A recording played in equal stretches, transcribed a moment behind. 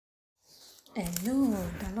Hello,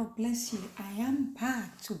 the Lord bless you. I am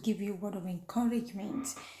back to give you a word of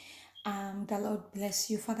encouragement. The Lord bless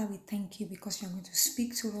you. Father, we thank you because you're going to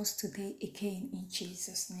speak to us today again in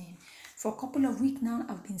Jesus' name. For a couple of weeks now,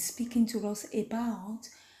 I've been speaking to us about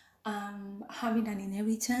having an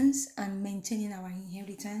inheritance and maintaining our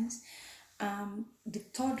inheritance. The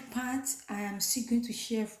third part, I am still going to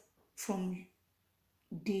share from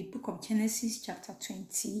the book of Genesis, chapter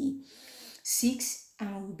 26,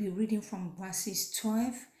 and we'll be reading from verses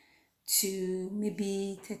 12 to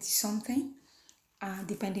maybe 30 something,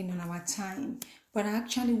 depending on our time. But I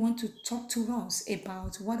actually want to talk to us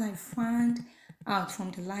about what I found out from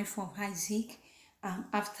the life of Isaac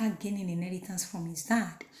after gaining inheritance from his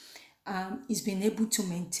dad. He's been able to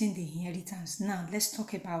maintain the inheritance. Now, let's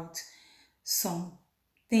talk about some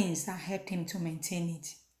things that helped him to maintain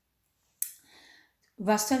it.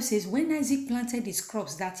 Verse 12 says, when Isaac planted his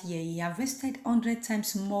crops that year, he harvested 100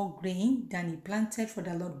 times more grain than he planted, for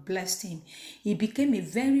the Lord blessed him. He became a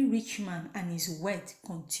very rich man, and his wealth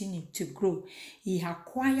continued to grow. He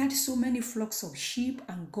acquired so many flocks of sheep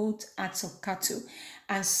and goats, herds of cattle,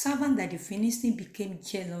 and servants that the Philistines became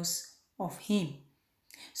jealous of him.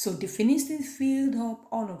 So the Philistines filled up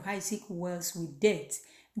all of Isaac's wells with dirt.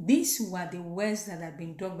 These were the wells that had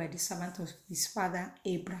been dug by the servant of his father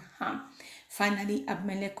Abraham. Finally,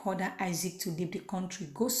 Abimelech ordered Isaac to leave the country.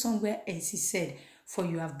 Go somewhere else, he said, for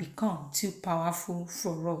you have become too powerful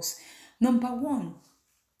for us. Number one,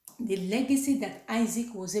 the legacy that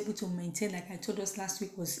Isaac was able to maintain, like I told us last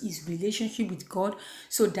week, was his relationship with God.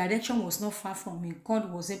 So direction was not far from him. God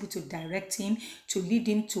was able to direct him, to lead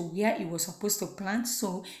him to where he was supposed to plant.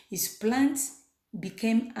 So his plants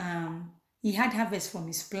became he had harvest from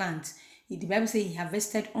his plant. The Bible says he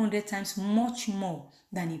harvested 100 times much more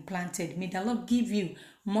than he planted. May the Lord give you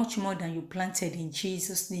much more than you planted in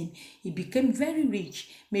Jesus' name. He became very rich.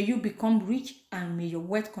 May you become rich, and may your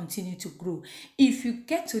wealth continue to grow. If you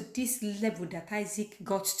get to this level that Isaac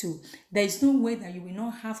got to, there is no way that you will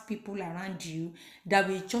not have people around you that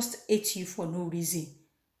will just hate you for no reason.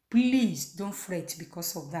 Please don't fret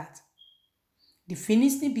because of that. The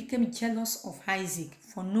Philistines became jealous of Isaac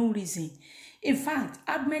for no reason. In fact,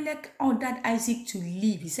 Abimelech ordered Isaac to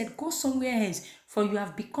leave. He said, go somewhere else, for you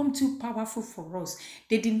have become too powerful for us.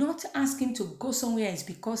 They did not ask him to go somewhere else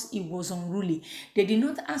because he was unruly. They did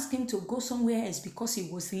not ask him to go somewhere else because he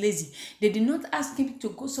was lazy. They did not ask him to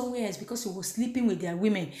go somewhere else because he was sleeping with their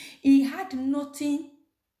women. He had nothing,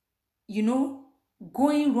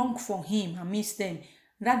 going wrong for him amidst them,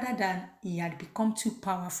 rather than he had become too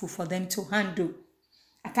powerful for them to handle.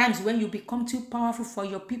 At times, when you become too powerful for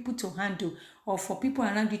your people to handle, or for people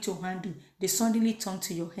around you to handle, they suddenly turn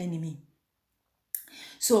to your enemy.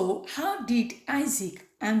 So, how did Isaac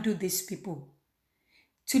handle these people?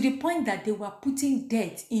 To the point that they were putting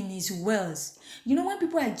dirt in his wells. When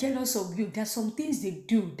people are jealous of you, there's some things they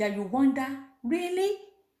do that you wonder, really?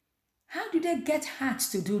 How do they get heart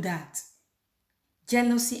to do that?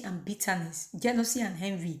 Jealousy and bitterness, jealousy and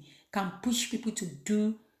envy can push people to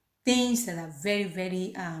do things that are very,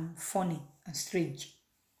 very funny and strange.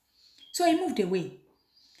 So he moved away,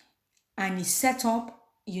 and he set up,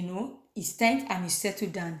 his tent, and he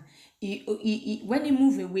settled down. When he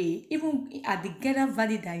moved away, even at the Gera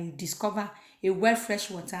Valley that he discovered a well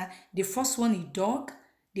fresh water, the first one he dug,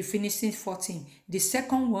 the Philistines fought him. The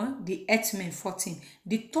second one, the Earthmen fought him.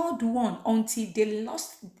 The third one, until they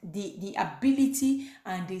lost the ability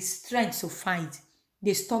and the strength to fight,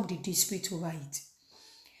 they stopped the dispute over it.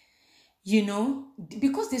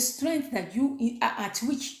 Because the strength that at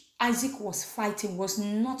which Isaac was fighting was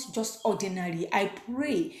not just ordinary. I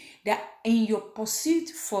pray that in your pursuit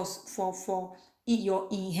for your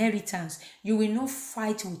inheritance, you will not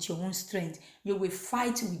fight with your own strength. You will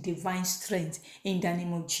fight with divine strength in the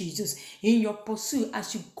name of Jesus. In your pursuit,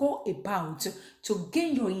 as you go about to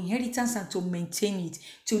gain your inheritance and to maintain it,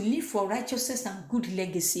 to live for righteousness and good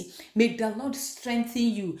legacy, may the Lord strengthen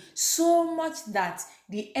you so much that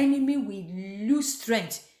the enemy will lose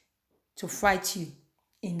strength to fight you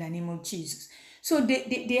in the name of Jesus. So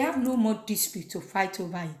they have no more dispute to fight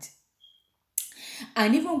over it.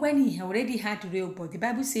 And even when he already had Rehoboth, the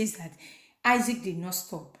Bible says that Isaac did not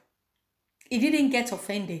stop. He didn't get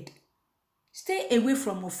offended. Stay away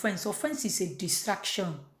from offense. Offense is a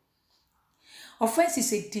distraction. Offense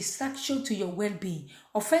is a distraction to your well-being.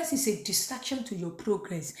 Offense is a distraction to your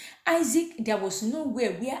progress. There was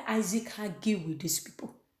nowhere where Isaac argued with these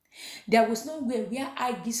people. There was nowhere where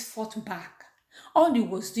Isaac fought back. All he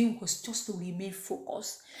was doing was just to remain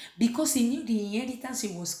focused, because he knew the inheritance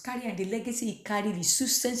he was carrying and the legacy he carried is too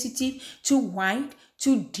sensitive, too wide,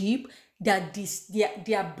 too deep, that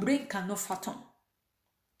their brain cannot fathom.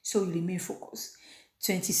 So you remain focused.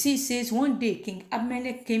 26 says, one day King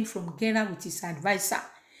Abimelech came from Gerar with his advisor.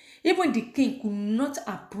 Even the king could not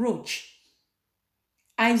approach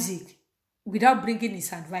Isaac without bringing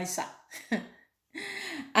his advisor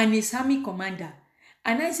and his army commander.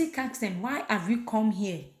 And Isaac asked them, why have you come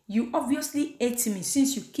here? You obviously hate me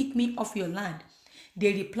since you kicked me off your land.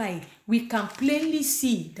 They replied, we can plainly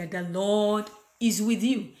see that the Lord is with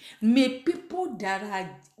you. May people that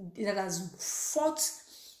has fought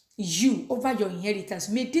you over your inheritance,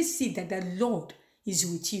 may they see that the Lord is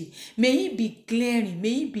with you. May it be glaring,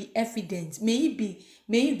 may it be evident, may it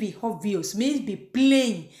be obvious, may it be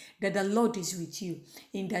plain that the Lord is with you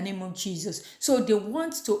in the name of Jesus. So they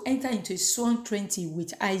want to enter into Psalm 20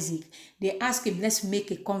 with Isaac. They ask him, let's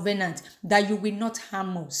make a covenant that you will not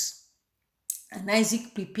harm us. And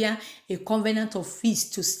Isaac prepared a covenant of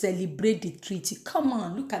feast to celebrate the treaty. Come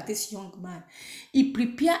on, look at this young man. He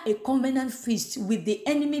prepared a covenant feast with the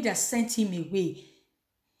enemy that sent him away,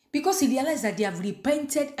 because he realized that they have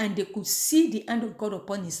repented and they could see the hand of God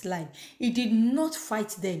upon his life. He did not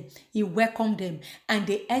fight them. He welcomed them and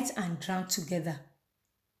they ate and drank together.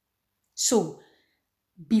 So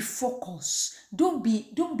be focused. Don't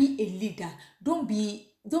be a leader. Don't be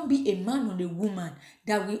a man or a woman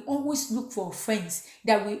that will always look for offense,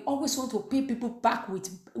 that will always want to pay people back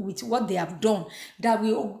with what they have done, that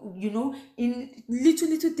will, in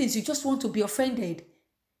little things, you just want to be offended.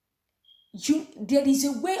 There is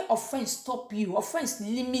a way offense stop you. Offense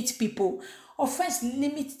limit people. Offense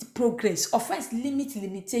limit progress. Offense limit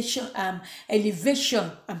limitation, elevation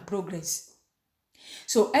and progress.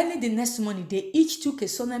 So early the next morning, they each took a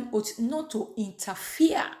solemn oath not to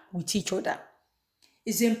interfere with each other.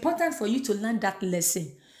 It's important for you to learn that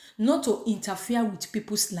lesson, not to interfere with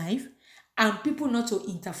people's life, and people not to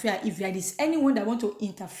interfere. If there is anyone that want to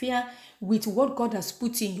interfere with what God has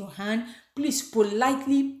put in your hand, please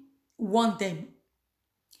politely warn them.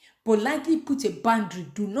 Politely put a boundary.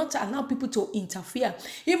 Do not allow people to interfere.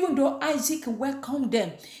 Even though Isaac welcomed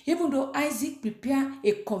them, even though Isaac prepared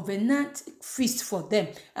a covenant feast for them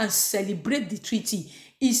and celebrate the treaty,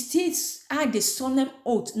 he still had a solemn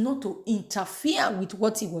oath not to interfere with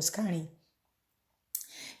what he was carrying.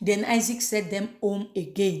 Then Isaac sent them home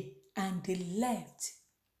again and they left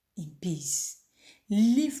in peace.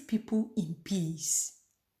 Leave people in peace.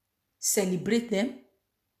 Celebrate them.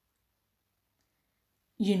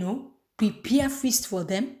 Prepare feast for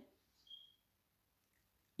them.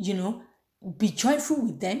 Be joyful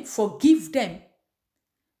with them, forgive them.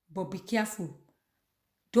 But be careful.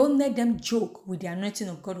 Don't let them joke with the anointing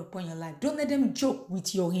of God upon your life. Don't let them joke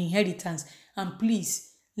with your inheritance. And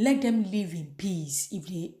please, let them live in peace if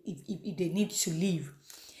they need to live.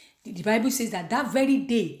 The Bible says that very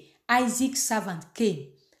day, Isaac's servant came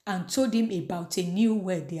and told him about a new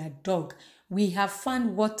well they had dug. We have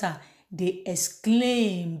found water, they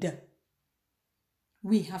exclaimed.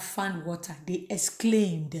 We have found water, they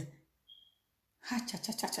exclaimed.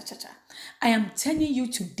 I am telling you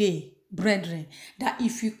today, brethren, that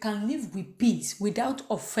if you can live with peace, without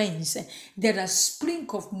offense, there are spring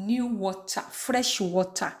of new water, fresh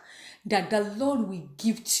water, that the Lord will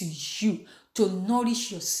give to you to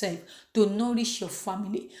nourish yourself, to nourish your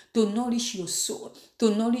family, to nourish your soul,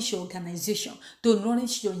 to nourish your organization, to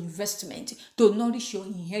nourish your investment, to nourish your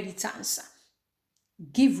inheritance.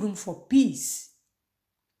 Give room for peace.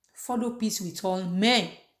 Follow peace with all men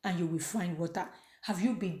and you will find water. Have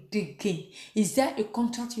you been digging? Is there a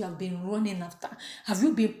contract you have been running after? Have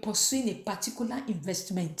you been pursuing a particular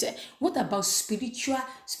investment? What about spiritual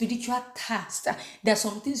tasks? There are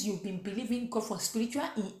some things you've been believing God for, spiritual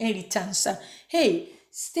inheritance. Hey,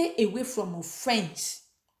 stay away from offense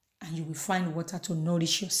and you will find water to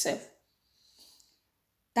nourish yourself.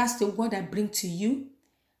 That's the word I bring to you.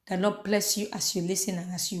 The Lord bless you as you listen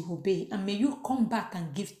and as you obey. And may you come back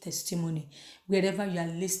and give testimony wherever you are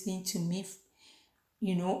listening to me.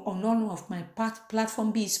 On all of my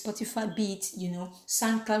platform, be it Spotify, be it,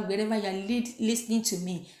 SoundCloud, wherever you are listening to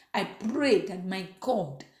me. I pray that my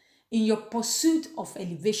God, in your pursuit of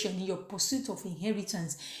elevation, in your pursuit of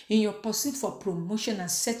inheritance, in your pursuit for promotion and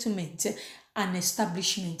settlement and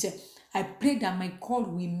establishment, I pray that my God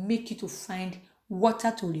will make you to find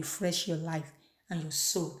water to refresh your life and your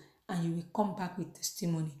soul, and you will come back with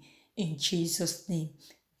testimony in Jesus' name.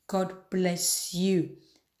 God bless you.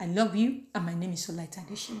 I love you, and my name is Olaita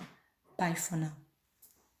Adeshina. Bye for now.